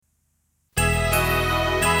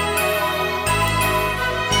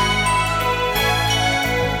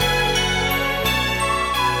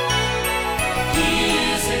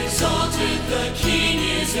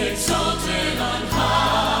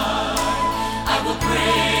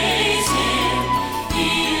praise him.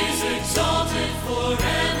 He is exalted,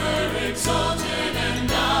 forever exalted,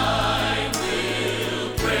 and I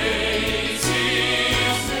will praise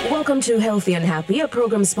him. Welcome to Healthy and Happy, a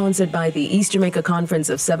program sponsored by the East Jamaica Conference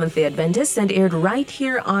of Seventh-day Adventists and aired right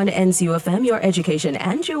here on NCUFM, your education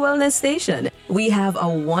and your wellness station. We have a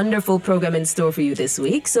wonderful program in store for you this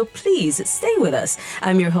week, so please stay with us.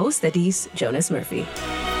 I'm your host, Adise Jonas Murphy.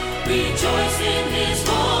 Rejoice in his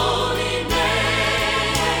holy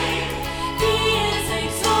name. He is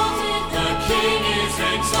exalted, the King is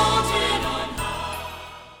exalted on high.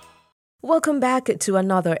 Welcome back to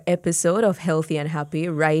another episode of Healthy and Happy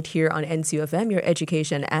right here on NCUFM, your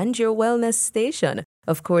education and your wellness station.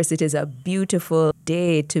 Of course, it is a beautiful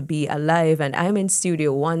day to be alive, and I'm in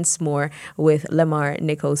studio once more with Lemar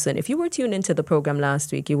Nicholson. If you were tuned into the program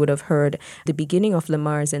last week, you would have heard the beginning of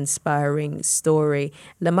Lemar's inspiring story.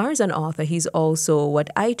 Lemar's an author. He's also what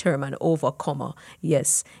I term an overcomer.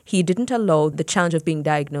 Yes, he didn't allow the challenge of being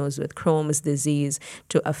diagnosed with Crohn's disease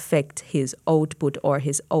to affect his output or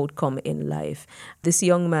his outcome in life. This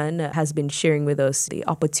young man has been sharing with us the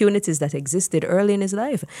opportunities that existed early in his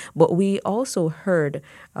life, but we also heard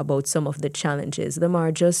about some of the challenges.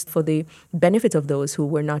 Lemar, just for the benefit of those who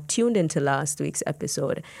were not tuned into last week's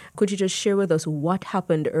episode, could you just share with us what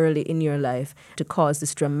happened early in your life to cause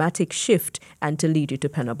this dramatic shift and to lead you to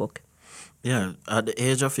pen a book? Yeah, at the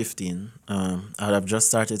age of 15, I have just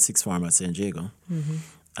started sixth form at St. Jago. Mm-hmm.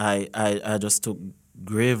 I just took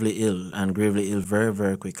gravely ill very,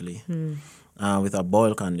 very quickly with a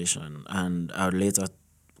bowel condition, and I would later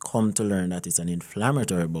come to learn that it's an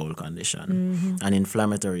inflammatory bowel condition. An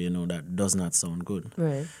inflammatory, that does not sound good.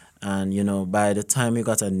 Right. And, by the time we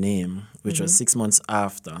got a name, which was 6 months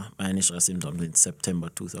after my initial symptoms in September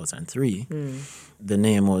 2003, the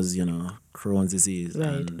name was, Crohn's disease. Right.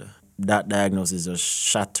 And that diagnosis just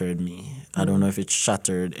shattered me. I don't know if it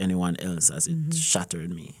shattered anyone else as it shattered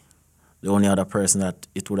me. The only other person that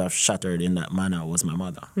it would have shattered in that manner was my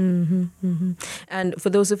mother. And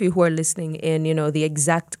for those of you who are listening in, the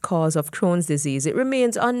exact cause of Crohn's disease, it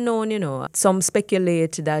remains unknown, Some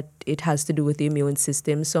speculate that it has to do with the immune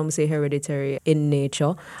system. Some say hereditary in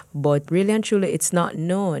nature. But really and truly, it's not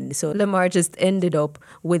known. So Lemar just ended up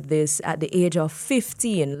with this at the age of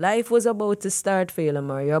 15. Life was about to start for you,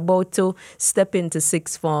 Lemar. You're about to step into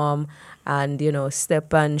sixth form and,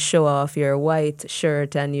 step and show off your white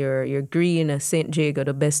shirt and your green St. Jago,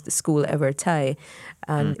 the best school ever tie.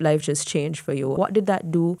 And life just changed for you. What did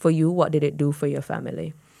that do for you? What did it do for your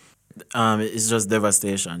family? It's just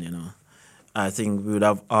devastation, I think we would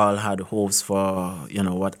have all had hopes for,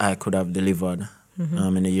 what I could have delivered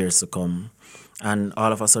in the years to come. And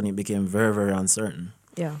all of a sudden it became very, very uncertain.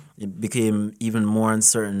 Yeah. It became even more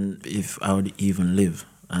uncertain if I would even live.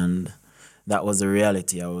 And that was the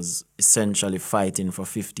reality. I was essentially fighting for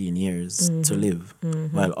 15 years to live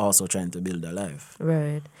while also trying to build a life.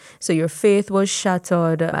 Right. So your faith was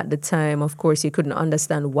shattered at the time. Of course, you couldn't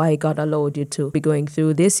understand why God allowed you to be going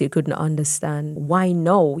through this. You couldn't understand why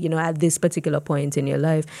no, at this particular point in your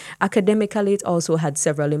life. Academically, it also had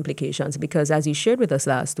several implications because as you shared with us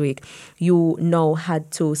last week, you now had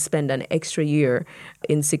to spend an extra year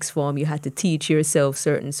in sixth form. You had to teach yourself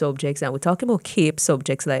certain subjects. And we're talking about CAPE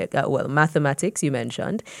subjects like, mathematics, you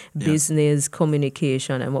mentioned, business,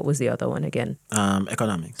 communication, and what was the other one again?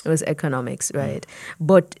 Economics. It was economics, right.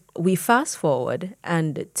 But we fast forward,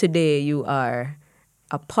 and today you are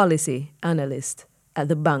a policy analyst at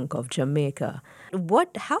the Bank of Jamaica.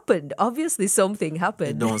 What happened? Obviously, something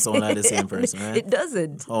happened. It don't sound like the same person, right? It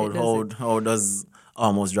doesn't. How does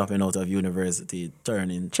almost dropping out of university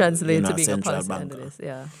turn into translate to a being central a policy banker? analyst?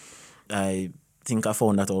 Yeah. I think I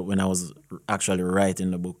found that out when I was actually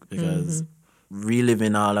writing the book, because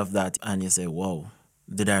reliving all of that, and you say, wow,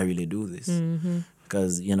 did I really do this?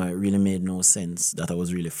 Because, it really made no sense that I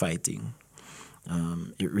was really fighting.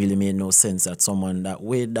 It really made no sense that someone that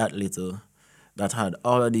weighed that little, that had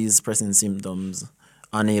all of these pressing symptoms,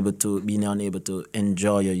 being unable to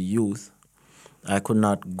enjoy your youth. I could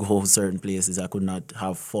not go certain places. I could not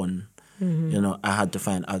have fun. I had to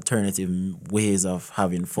find alternative ways of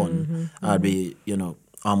having fun. I'd be,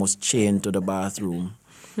 almost chained to the bathroom,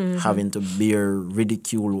 having to bear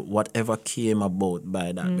ridicule, whatever came about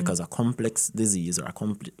by that, because a complex disease or a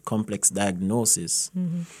complex diagnosis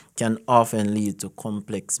can often lead to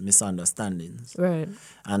complex misunderstandings. Right.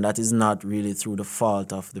 And that is not really through the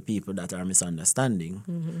fault of the people that are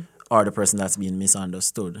misunderstanding or the person that's being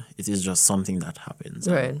misunderstood. It is just something that happens.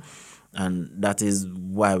 Right. And that is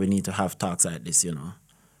why we need to have talks like this,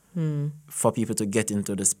 for people to get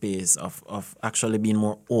into the space of actually being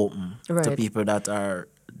more open to people that are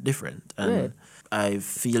different. And I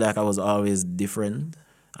feel like I was always different.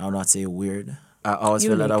 I would not say weird. I always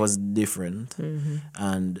felt that I was different.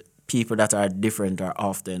 And people that are different are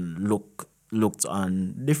often looked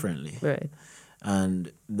on differently. Right.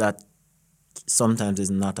 And that sometimes is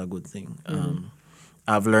not a good thing.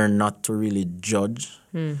 I've learned not to really judge.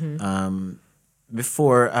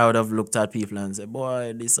 Before, I would have looked at people and said,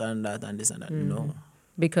 boy, this and that and this and that. No.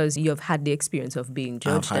 Because you've had the experience of being I've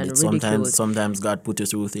judged had and it. ridiculed. Sometimes God put you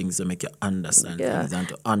through things to make you understand things and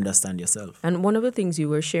to understand yourself. And one of the things you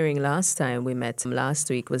were sharing last time we met last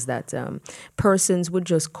week was that persons would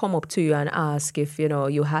just come up to you and ask if,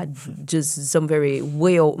 you had just some very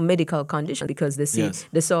way out medical condition because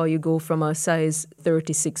they saw you go from a size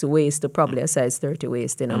 36 waist to probably a size 30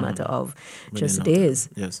 waist in a matter of just days.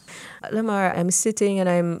 Yes. Lemar, I'm sitting and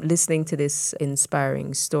I'm listening to this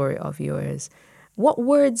inspiring story of yours. What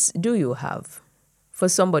words do you have for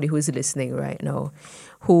somebody who is listening right now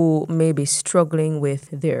who may be struggling with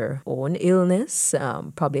their own illness,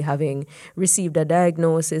 probably having received a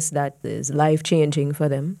diagnosis that is life-changing for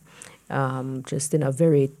them, just in a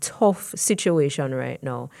very tough situation right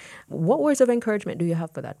now? What words of encouragement do you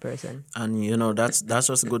have for that person? And that's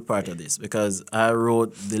just a good part of this, because I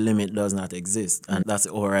wrote The Limit Does Not Exist, and that's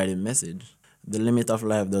the overriding message. The limit of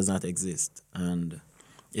life does not exist, and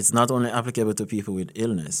it's not only applicable to people with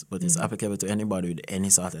illness, but it's applicable to anybody with any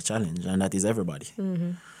sort of challenge, and that is everybody.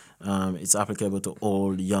 It's applicable to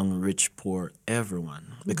old, young, rich, poor,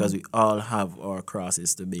 everyone, because we all have our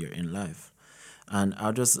crosses to bear in life. And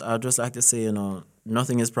I'd just like to say,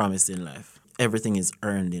 nothing is promised in life. Everything is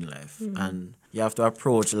earned in life. And you have to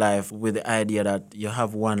approach life with the idea that you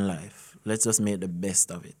have one life. Let's just make the best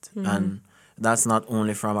of it. And that's not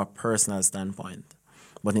only from a personal standpoint,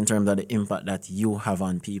 but in terms of the impact that you have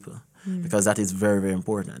on people, because that is very, very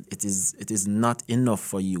important. It is not enough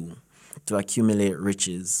for you to accumulate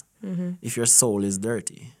riches if your soul is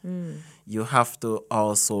dirty. You have to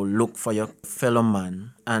also look for your fellow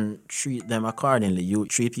man and treat them accordingly. You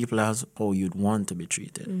treat people as how you'd want to be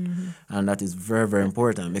treated. And that is very, very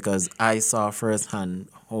important, because I saw firsthand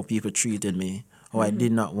how people treated me, how I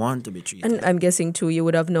did not want to be treated. And I'm guessing, too, you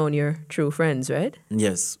would have known your true friends, right?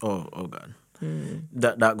 Yes. Oh God.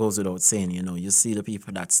 That goes without saying, you see the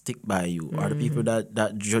people that stick by you, or the people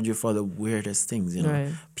that judge you for the weirdest things,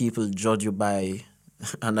 Right. People judge you by,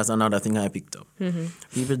 and that's another thing I picked up.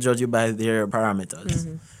 People judge you by their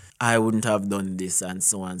parameters. I wouldn't have done this, and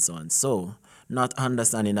so and so and so. Not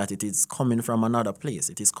understanding that it is coming from another place.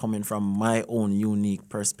 It is coming from my own unique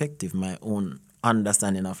perspective, my own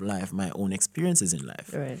understanding of life, my own experiences in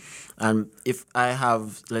life. Right. And if I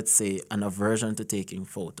have, let's say, an aversion to taking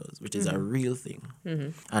photos, which is a real thing,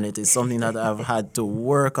 and it is something that I've had to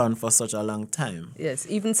work on for such a long time. Yes,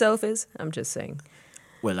 even selfies, I'm just saying.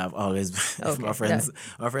 Well, I've always, Okay, my friends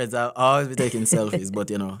have always been taking selfies,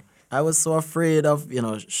 but I was so afraid of,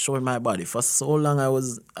 showing my body. For so long,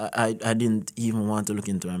 I didn't even want to look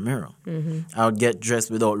into a mirror. I would get dressed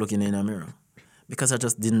without looking in a mirror, because I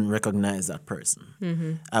just didn't recognize that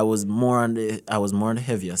person. I was more on the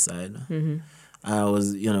heavier side. I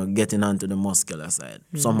was, getting onto the muscular side.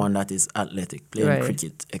 Someone that is athletic, playing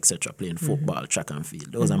cricket, etc., playing football, track and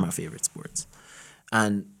field. Those are my favorite sports.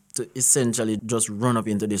 And to essentially just run up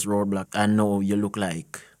into this roadblock, I know you look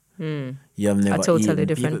like you have never a totally eaten.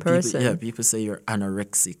 different person. People say you're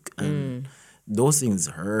anorexic, and those things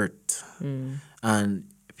hurt. And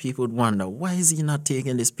people would wonder, why is he not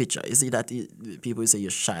taking this picture? Is it that people say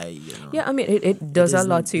you're shy? Yeah, I mean, it does a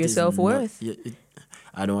lot to your self-worth.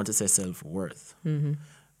 I don't want to say self-worth,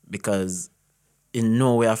 because in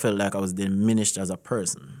no way I felt like I was diminished as a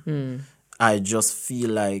person. I just feel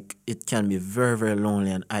like it can be very, very lonely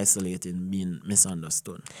and isolating being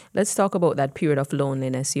misunderstood. Let's talk about that period of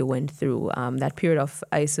loneliness you went through, that period of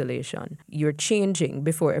isolation. You're changing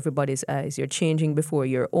before everybody's eyes. You're changing before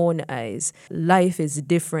your own eyes. Life is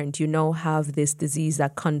different. You now have this disease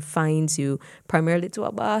that confines you primarily to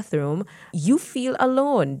a bathroom. You feel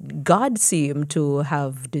alone. God seemed to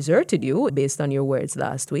have deserted you, based on your words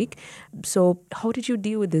last week. So how did you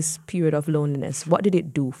deal with this period of loneliness? What did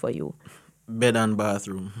it do for you? Bed and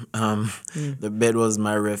bathroom. The bed was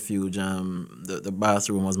my refuge. The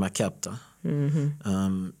bathroom was my captor.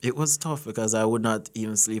 It was tough, because I would not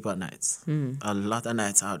even sleep at nights. A lot of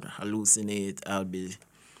nights I would hallucinate. I would be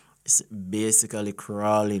basically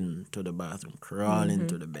crawling to the bathroom, crawling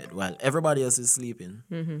to the bed while everybody else is sleeping.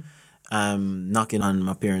 I'm knocking on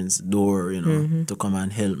my parents' door, to come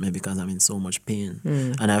and help me, because I'm in so much pain,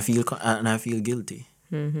 and I feel guilty.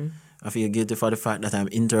 I feel guilty for the fact that I'm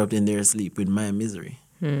interrupting their sleep with my misery.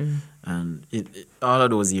 And all of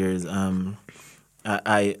those years,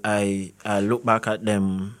 I look back at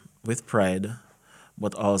them with pride,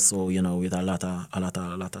 but also, you know, with a lot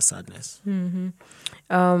of sadness.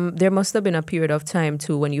 There must have been a period of time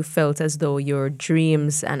too when you felt as though your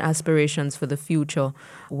dreams and aspirations for the future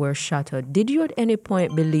were shattered. Did you at any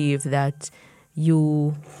point believe that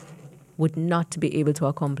you would not be able to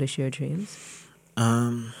accomplish your dreams?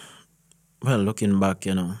 Well, looking back,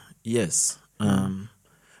 you know, yes.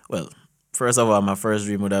 Well, first of all, my first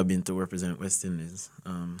dream would have been to represent West Indies.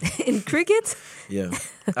 In cricket? Yeah,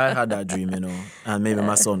 I had that dream, you know, and maybe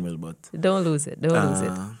my son will, but Don't lose it. Don't lose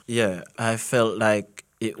it. yeah, I felt like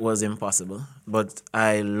it was impossible, but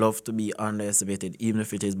I love to be underestimated, even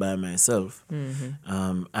if it is by myself.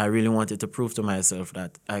 I really wanted to prove to myself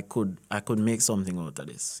that I could make something out of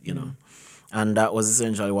this, you know. And that was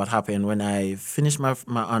essentially what happened when I finished my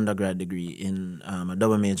undergrad degree in a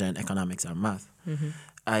double major in economics and math.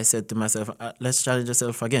 I said to myself, let's challenge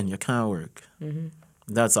yourself again. You can't work.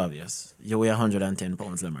 That's obvious. You weigh 110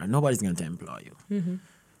 pounds, Lemar. Nobody's going to employ you.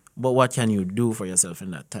 But what can you do for yourself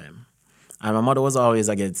in that time? And my mother was always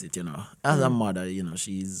against it, you know. As a mother, you know,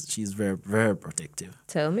 she's very, very protective.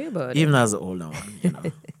 Tell me about Even as the older one, you know.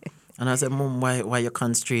 And I said, Mom, why you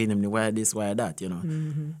constraining me? Why this, why that, you know?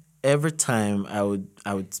 Every time I would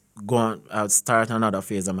go on, I would start another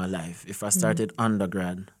phase of my life. If I started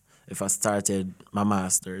undergrad, if I started my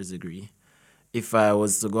master's degree, if I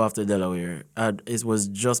was to go off to Delaware, it was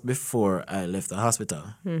just before I left the hospital.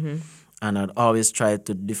 And I'd always try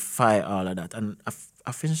to defy all of that. And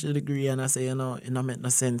I finished the degree and I say, you know, it don't make no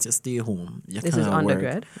sense to stay home. You This can't is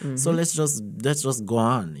undergrad? work. So let's just go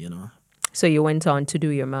on, you know. So you went on to do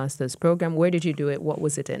your master's program. Where did you do it? What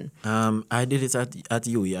was it in? I did it at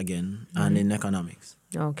UE again and in economics.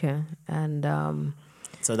 Okay. And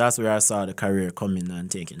So that's where I saw the career coming and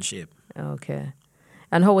taking shape. okay.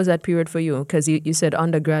 And how was that period for you? Because you said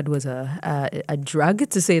undergrad was a drag,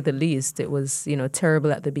 to say the least. It was, you know,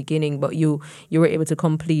 terrible at the beginning, but you were able to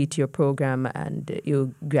complete your program and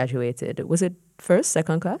you graduated. Was it first,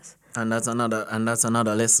 second class? And that's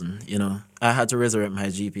another lesson, you know. I had to resurrect my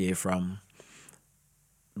GPA from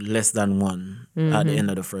less than 1 at the end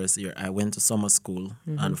of the first year. I went to summer school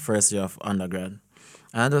and first year of undergrad.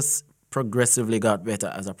 And I just progressively got better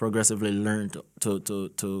as I progressively learned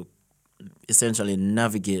to essentially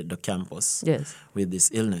navigate the campus with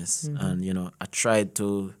this illness. And, you know, I tried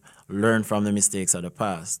to learn from the mistakes of the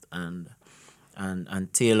past and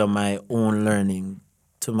tailor my own learning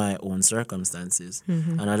to my own circumstances.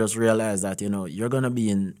 And I just realized that, you know, you're going to be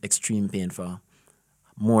in extreme pain for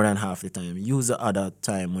more than half the time. Use the other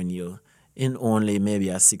time when you're in only maybe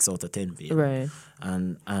a 6 out of 10 pain. Right.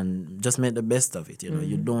 And just make the best of it, you know.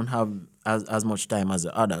 You don't have as much time as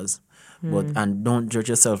the others, and don't judge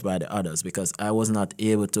yourself by the others, because I was not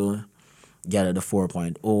able to gather the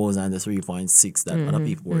 4.0s and the 3.6 that other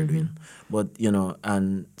people were doing. But, you know,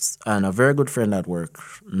 and a very good friend at work,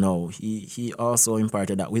 he also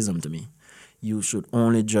imparted that wisdom to me. You should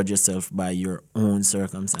only judge yourself by your own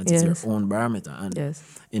circumstances, your own barometer. And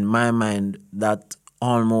in my mind, that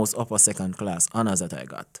almost upper second class honors that I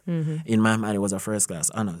got. In my mind, it was a first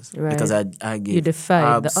class honors. Right. Because I gave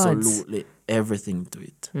absolutely everything to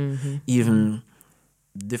it. Even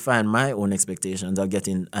define my own expectations of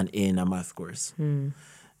getting an A in a math course.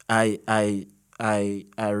 I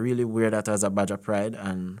really wear that as a badge of pride,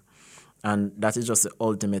 and that is just the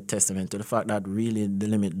ultimate testament to the fact that really the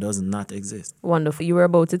limit does not exist. Wonderful. You were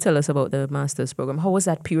about to tell us about the master's program. How was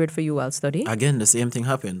that period for you while studying? Again, the same thing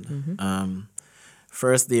happened.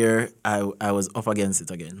 First year, I was up against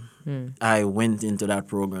it again. I went into that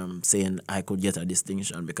program saying I could get a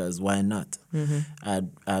distinction, because why not?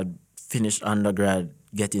 I'd finished undergrad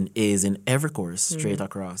getting A's in every course straight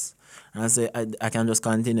across. And I say, I can just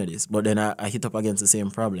continue this. But then I hit up against the same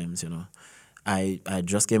problems, you know. I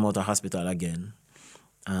just came out of hospital again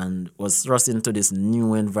and was thrust into this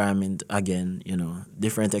new environment again, you know,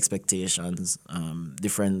 different expectations,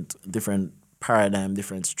 different paradigm,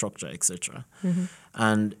 different structure, etc.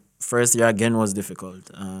 And first year again was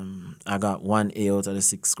difficult. I got 1 A out of the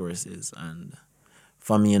 6 courses, and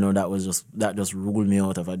for me, you know, that just ruled me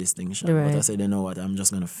out of a distinction. Right. But I said, you know what, I'm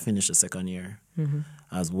just gonna finish the second year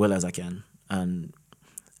as well as I can. And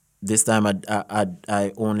this time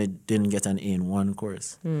I only didn't get an A in 1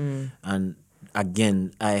 course. And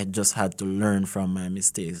again, I just had to learn from my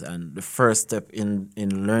mistakes. And the first step in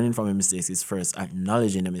learning from my mistakes is first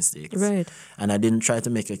acknowledging the mistakes. Right. And I didn't try to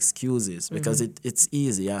make excuses, because it's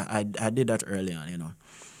easy. I did that early on, you know.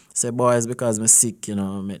 Say, boy, it's because I'm sick, you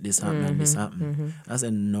know, make this happen and this happen. I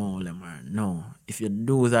said, no, Lemar, no. If you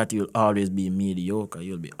do that, you'll always be mediocre.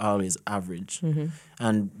 You'll be always average.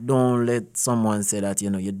 And don't let someone say that, you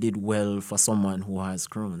know, you did well for someone who has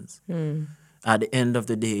Crohn's. at the end of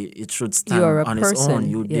the day, it should stand You're a on its own. person,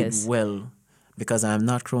 You did yes. well because I'm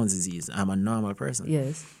not Crohn's disease. I'm a normal person.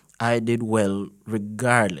 Yes. I did well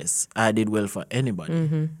regardless. I did well for anybody.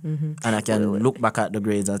 And I can look back at the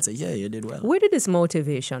grades and say, yeah, you did well. Where did this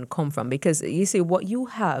motivation come from? Because you see, what you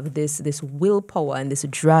have, this willpower and this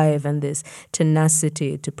drive and this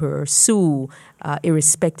tenacity to pursue,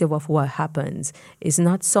 irrespective of what happens, is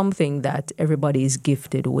not something that everybody is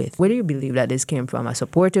gifted with. Where do you believe that this came from? A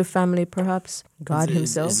supportive family, perhaps? God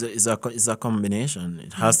himself? It's a combination.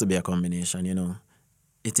 It has to be a combination, you know.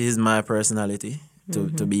 It is my personality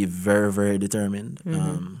to be very, very determined.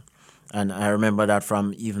 And I remember that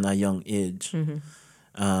from even a young age.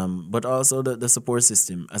 But also the support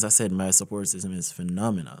system. As I said, my support system is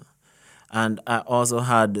phenomenal. And I also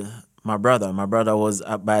had my brother. My brother was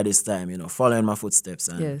by this time, you know, following my footsteps.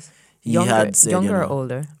 And Yes. he Younger, had said, younger you know, or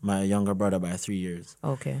older? my younger brother by 3 years.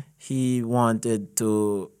 Okay. He wanted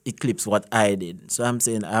to eclipse what I did. So I'm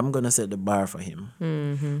saying I'm going to set the bar for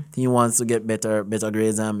him. He wants to get better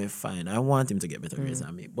grades than me, fine. I want him to get better grades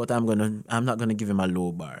than me. But I'm not going to give him a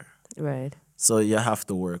low bar. Right. So you have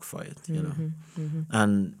to work for it, you know.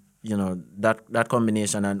 And, you know, that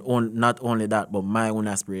combination and not only that, but my own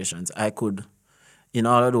aspirations. I could, in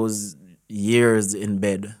all of those years in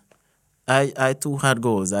bed, I too had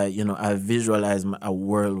goals. I visualized a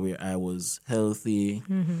world where I was healthy,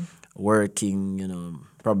 working, you know,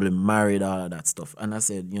 probably married, all of that stuff. And I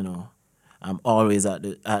said, you know, I'm always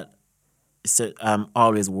I'm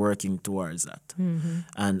always working towards that.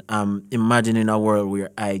 And I'm imagining a world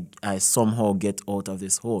where I somehow get out of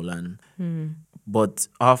this hole. And but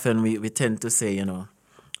often we tend to say, you know,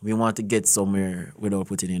 we want to get somewhere without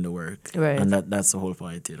putting in the work. Right. And that's the whole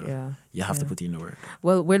point, you know. Yeah. You have to put in the work.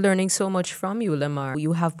 Well, we're learning so much from you, Lemar.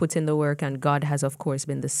 You have put in the work, and God has, of course,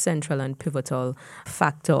 been the central and pivotal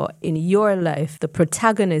factor in your life. The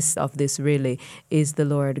protagonist of this really is the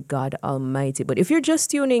Lord God Almighty. But if you're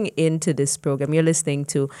just tuning into this program, you're listening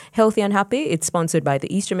to Healthy and Happy. It's sponsored by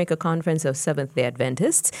the East Jamaica Conference of Seventh-day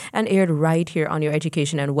Adventists and aired right here on your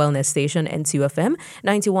education and wellness station, NCUFM,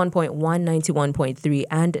 91.1, 91.3,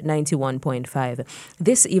 and 91.5.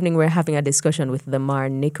 This evening, we're having a discussion with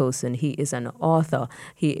Lemar Nicholson. He is an author.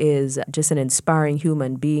 He is just an inspiring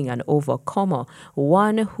human being, an overcomer,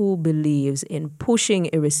 one who believes in pushing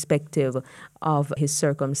irrespective of his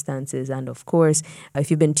circumstances. And of course, if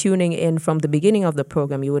you've been tuning in from the beginning of the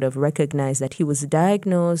program, you would have recognized that he was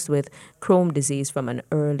diagnosed with Crohn's disease from an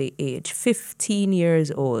early age, 15 years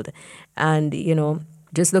old. And, you know,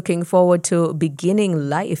 just looking forward to beginning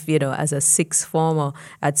life, you know, as a sixth former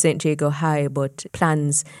at St. Jacob High, but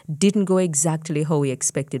plans didn't go exactly how he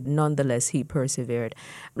expected. Nonetheless, he persevered.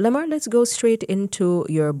 Lemar, let's go straight into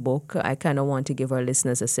your book. I kind of want to give our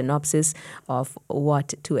listeners a synopsis of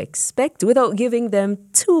what to expect without giving them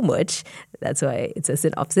too much. That's why it's a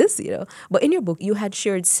synopsis, you know. But in your book, you had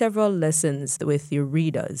shared several lessons with your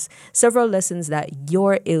readers, several lessons that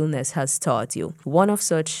your illness has taught you. One of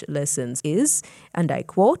such lessons is, and I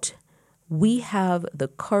quote, "We have the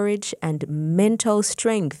courage and mental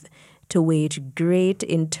strength to wage great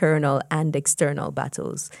internal and external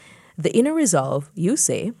battles. The inner resolve," you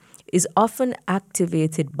say, "is often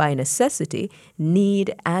activated by necessity,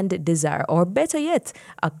 need, and desire, or better yet,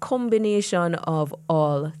 a combination of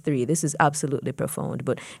all three." This is absolutely profound,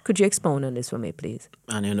 but could you expound on this for me, please?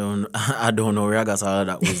 And, you know, I don't know where I got all of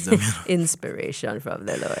that wisdom. You know. Inspiration from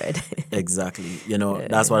the Lord. Exactly. You know,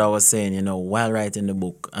 that's what I was saying, you know, while writing the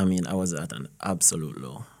book, I mean, I was at an absolute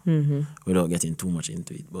low without getting too much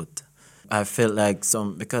into it. But I felt like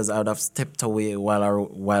because I would have stepped away while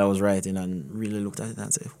I was writing and really looked at it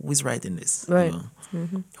and said, who is writing this? Right. You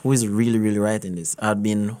know? Who is really, really writing this? I'd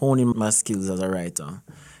been honing my skills as a writer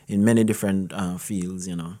in many different fields,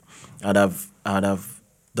 you know. I'd have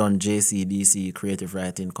done JCDC, creative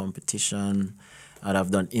writing competition. I'd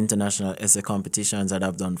have done international essay competitions. I'd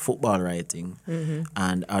have done football writing.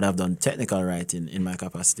 And I'd have done technical writing in my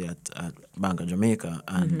capacity at Bank of Jamaica.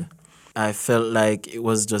 And I felt like it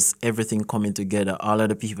was just everything coming together. All of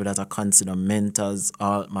the people that I consider mentors,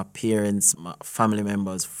 all my parents, my family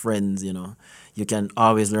members, friends, you know. You can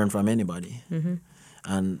always learn from anybody.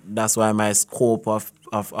 And that's why my scope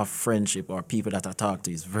of friendship or people that I talk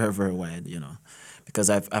to is very, very wide, you know. Because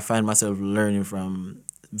I find myself learning from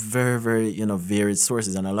very, very, you know, varied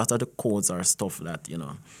sources. And a lot of the quotes are stuff that, you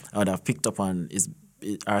know, I would have picked up on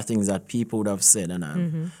are things that people would have said and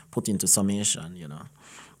I put into summation, you know.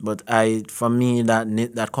 But for me,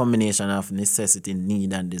 that combination of necessity,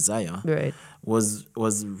 need, and desire was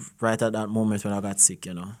right at that moment when I got sick,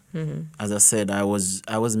 you know. As I said, I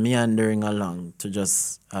was meandering along to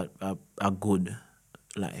just a good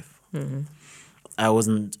life. I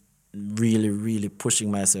wasn't really, really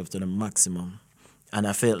pushing myself to the maximum. And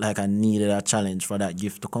I felt like I needed a challenge for that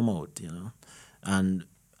gift to come out, you know. And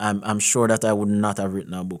I'm sure that I would not have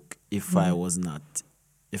written a book if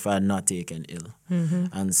if I had not taken ill.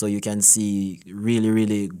 And so you can see really,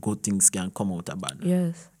 really good things can come out of bad.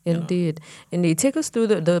 Yes, you know. indeed. Indeed. Take us through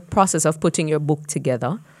the process of putting your book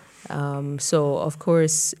together. So, of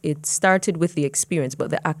course, it started with the experience, but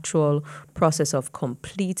the actual process of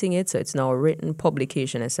completing it, so it's now written,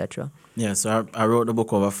 publication, etc. Yeah, so I wrote the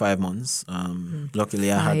book over 5 months.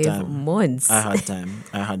 Luckily, I had time. 5 months. I had time.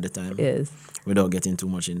 I had the time. Yes. Without getting too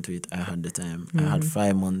much into it, I had the time. I had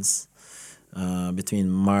 5 months between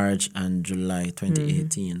March and July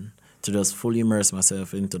 2018 to just fully immerse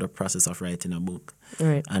myself into the process of writing a book.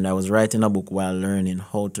 Right. And I was writing a book while learning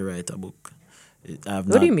how to write a book.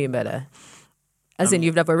 What do you mean by that? As in,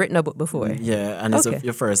 you've never written a book before? Yeah, and it's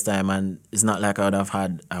your first time, and it's not like I would have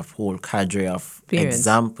had a whole cadre of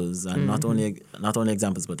examples, and not only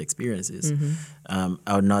examples but experiences.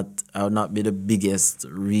 I would not be the biggest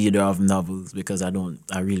reader of novels because I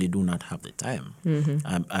really do not have the time.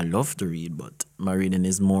 I love to read, but my reading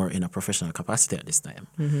is more in a professional capacity at this time.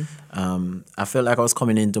 I felt like I was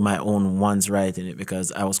coming into my own once writing it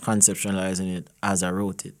because I was conceptualizing it as I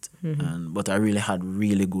wrote it, but I really had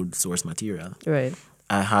really good source material. Right.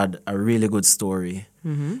 I had a really good story,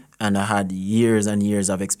 and I had years and years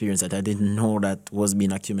of experience that I didn't know that was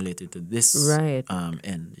being accumulated to this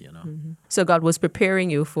end, you know. So God was preparing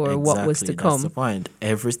you for what was to come. That's the point.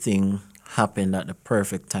 Everything happened at the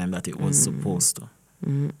perfect time that it was supposed to.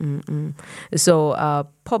 So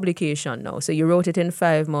publication now. So you wrote it in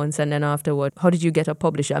 5 months, and then afterward, how did you get a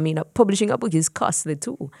publisher? I mean, publishing a book is costly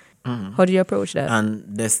too. How do you approach that?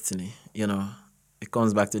 And destiny, you know. It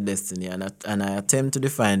comes back to destiny, and I attempt to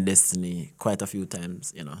define destiny quite a few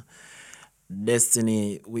times, you know.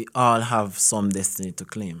 Destiny, we all have some destiny to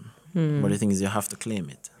claim, but the thing is you have to claim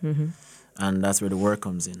it. And that's where the work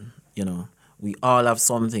comes in, you know. We all have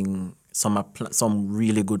something, some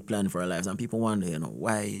really good plan for our lives, and people wonder, you know,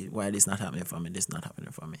 why this not happening for me, this not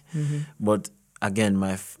happening for me. But again,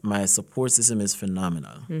 my support system is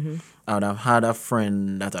phenomenal. I would have had a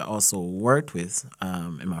friend that I also worked with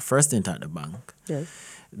in my first stint at the bank. Yes.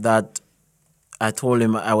 That I told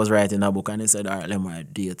him I was writing a book, and he said, "All right, Lemar,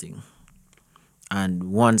 do your thing." And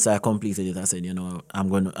once I completed it, I said, you know, I'm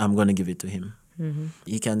going to give it to him.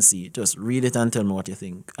 He can see it. Just read it and tell me what you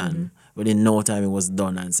think. And within no time, it was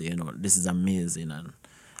done, and say, you know, this is amazing. And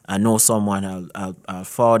I know someone, I'll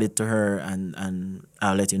forward it to her, and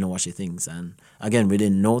I'll let you know what she thinks. And again,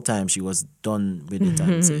 within no time, she was done with it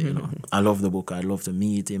and say, you know, I love the book, I'd love to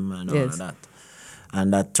meet him and all of that.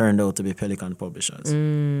 And that turned out to be Pelican Publishers.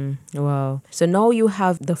 Wow. So now you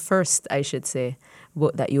have the first, I should say,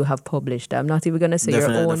 book that you have published. I'm not even going to say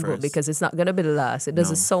Definitely your own book because it's not going to be the last. It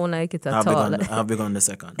doesn't sound like it at all. I've begun the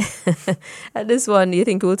second. And this one, you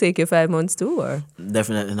think it will take you 5 months too, or?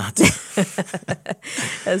 Definitely not.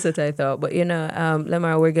 That's what I thought. But, you know,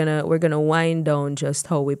 Lemar, we're gonna wind down just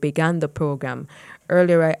how we began the program.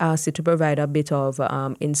 Earlier, I asked you to provide a bit of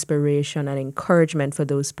inspiration and encouragement for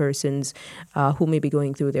those persons who may be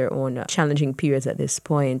going through their own challenging periods at this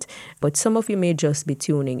point. But some of you may just be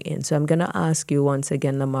tuning in. So I'm going to ask you once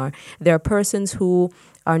again, Lemar, there are persons who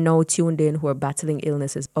are now tuned in who are battling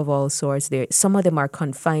illnesses of all sorts. Some of them are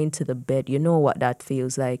confined to the bed. You know what that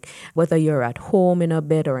feels like. Whether you're at home in a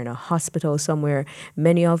bed or in a hospital somewhere,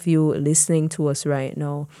 many of you listening to us right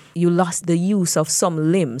now, you lost the use of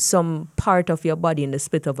some limb, some part of your body in the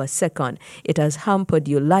split of a second. It has hampered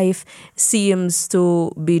your life, seems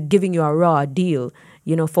to be giving you a raw deal.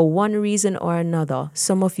 You know, for one reason or another,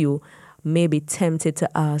 some of you may be tempted to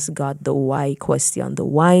ask God the why question, the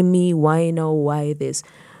why me, why now, why this.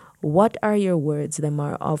 What are your words,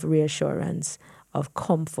 Lemar, of reassurance, of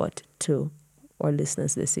comfort to our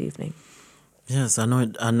listeners this evening? Yes, I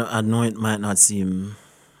know it might not seem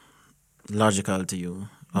logical to you,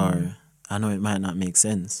 or I know it might not make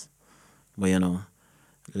sense, but you know,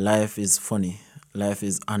 life is funny, life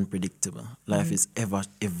is unpredictable, life is ever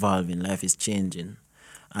evolving, life is changing.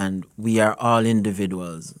 And we are all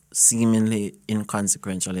individuals, seemingly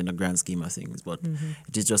inconsequential in the grand scheme of things, but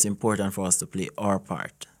it is just important for us to play our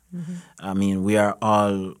part. I mean, we are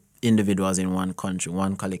all individuals in one country,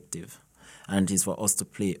 one collective, and it is for us to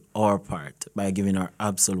play our part by giving our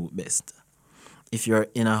absolute best. If you're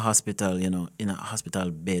in a hospital, you know, in a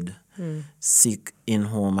hospital bed, sick, in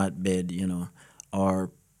home at bed, you know,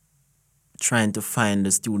 or trying to find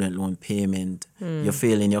the student loan payment, you're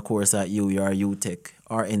failing your course at you're UTech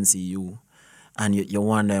or NCU, and you're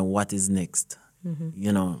wondering what is next.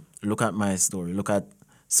 You know, look at my story. Look at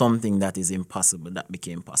something that is impossible that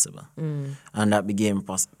became possible. And that became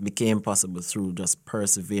possible through just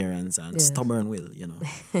perseverance and stubborn will,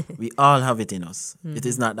 We all have it in us. It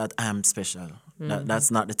is not that I am special.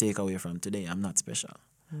 That's not the takeaway from today. I'm not special.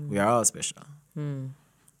 We are all special.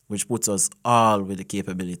 Which puts us all with the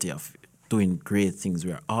capability of doing great things.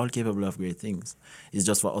 We are all capable of great things. It's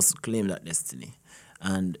just for us to claim that destiny.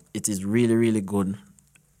 And it is really, really good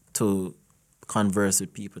to converse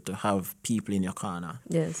with people, to have people in your corner.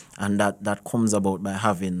 Yes. And that comes about by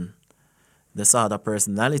having the sort of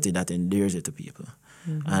personality that endears you to people.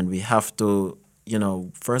 And we have to,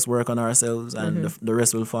 first work on ourselves, and the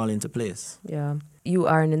rest will fall into place. Yeah. You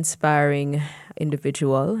are an inspiring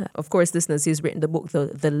individual. Of course, listeners, he's written the book,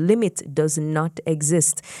 The Limit Does Not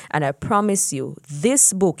Exist. And I promise you,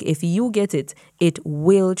 this book, if you get it, it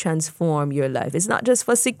will transform your life. It's not just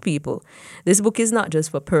for sick people. This book is not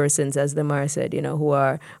just for persons, as Lemar said, who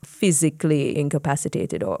are physically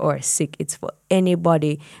incapacitated or sick. It's for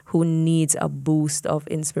anybody who needs a boost of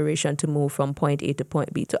inspiration to move from point A to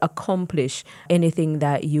point B, to accomplish anything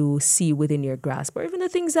that you see within your grasp, or even the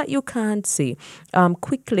things that you can't see.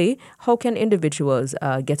 Quickly, how can individuals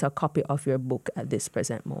get a copy of your book at this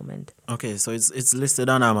present moment? Okay, so it's listed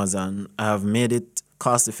on Amazon. I've made it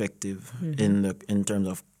cost effective in terms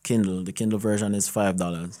of Kindle. The Kindle version is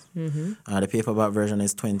 $5. The paperback version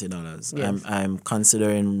is $20. Yes. I'm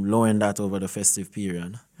considering lowering that over the festive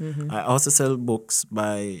period. I also sell books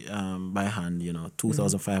by hand,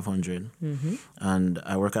 2,500. And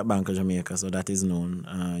I work at Bank of Jamaica, so that is known.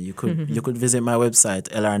 You could visit my website,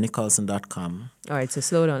 lrnicholson.com. All right, so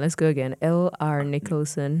slow down. Let's go again.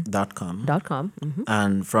 lrnicholson.com.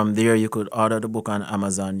 And from there, you could order the book on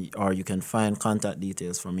Amazon, or you can find contact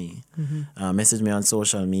details for me. Message me on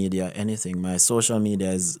social media, anything. My social media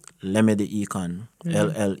is Lemar Nicholson,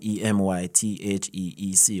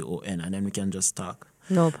 LLEMYTHEECON, and then we can just talk.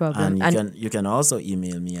 No problem. And you can also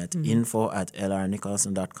email me at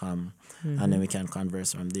info@lrnicholson.com, and then we can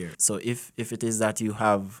converse from there. So if it is that you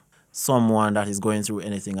have someone that is going through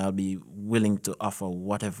anything, I'll be willing to offer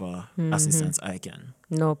whatever assistance I can.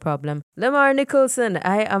 No problem. Lemar Nicholson,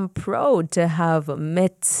 I am proud to have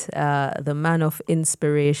met the man of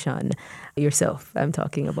inspiration, yourself. I'm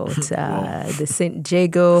talking about the St.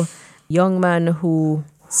 Jago young man who...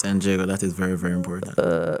 San Diego, that is very, very important.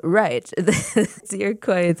 Right. You're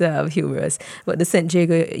quite humorous. But the St.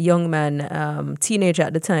 Jago young man, teenager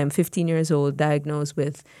at the time, 15 years old, diagnosed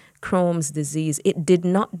with Crohn's disease, it did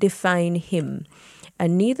not define him.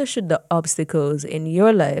 And neither should the obstacles in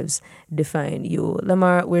your lives define you.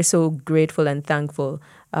 Lemar, we're so grateful and thankful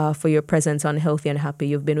for your presence on Healthy and Happy.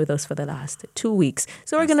 You've been with us for the last 2 weeks.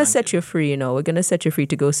 So we're going to set you free, We're going to set you free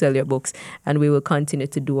to go sell your books. And we will continue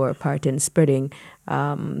to do our part in spreading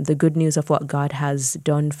the good news of what God has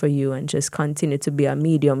done for you, and just continue to be a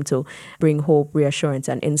medium to bring hope, reassurance,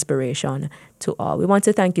 and inspiration to all. We want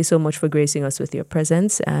to thank you so much for gracing us with your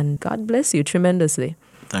presence, and God bless you tremendously.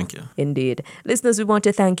 Thank you. Indeed. Listeners, we want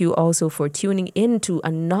to thank you also for tuning in to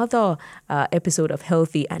another episode of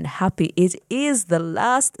Healthy and Happy. It is the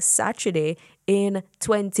last Saturday in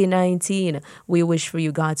 2019. We wish for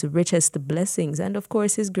you God's richest blessings and, of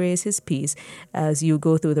course, His grace, His peace as you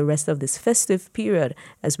go through the rest of this festive period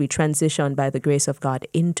as we transition by the grace of God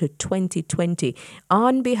into 2020.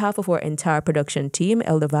 On behalf of our entire production team,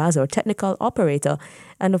 Elder Vaz, our technical operator,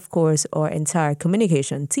 and, of course, our entire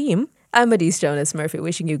communication team, I'm Adise Jonas Murphy,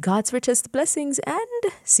 wishing you God's richest blessings,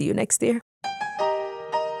 and see you next year.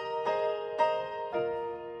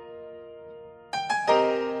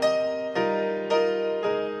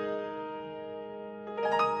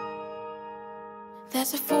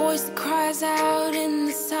 There's a voice that cries out in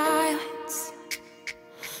the silence,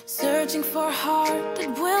 searching for a heart that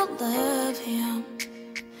will love Him,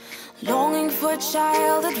 longing for a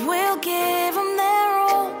child that will give Him their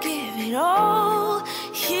all, give it all.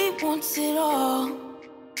 He wants it all.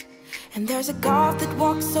 And there's a God that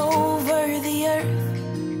walks over the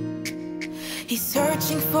earth. He's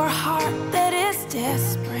searching for a heart that is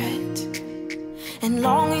desperate and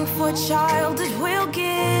longing for a child that will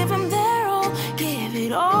give Him their all, give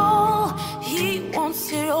it all. He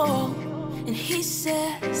wants it all. And He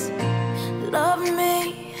says, love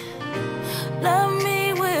me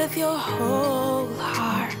with your whole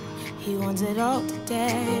heart. He wants it all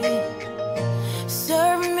today.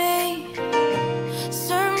 Serve me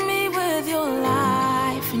with your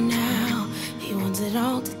life now. He wants it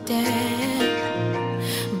all today.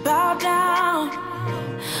 Bow down,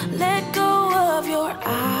 let go of your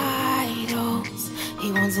idols.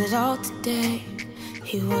 He wants it all today.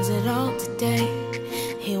 He wants it all today.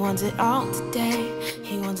 He wants it all today.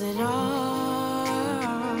 He wants it all.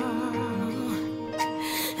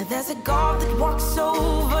 There's a God that walks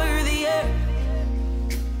over the earth.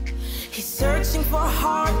 He's searching for a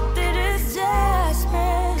heart that is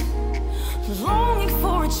desperate, longing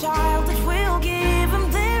for a child that will give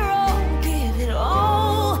him their all, give it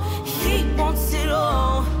all. He wants it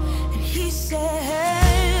all, and he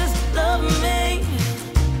says, love me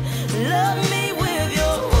with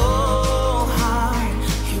your whole heart.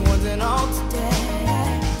 He wants it all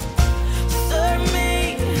today. Serve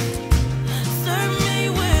me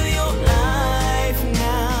with your life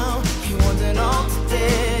now. He wants it all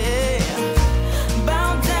today.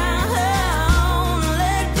 Bow down,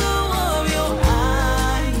 let go of your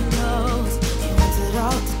idols. He wants it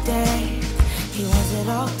all today. He wants it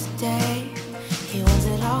all today. He wants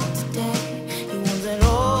it all today. He wants it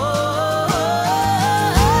all.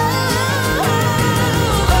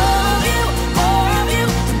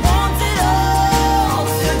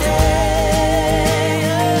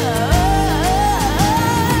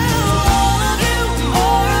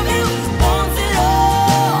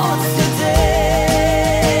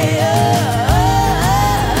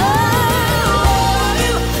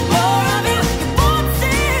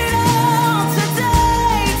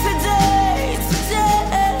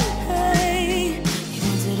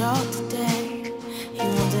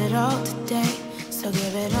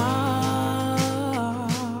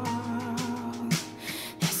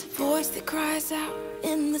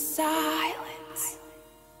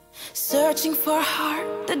 Searching for a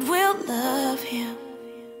heart that will love him,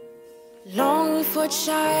 longing for a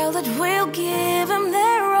child that will give him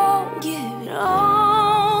their all, give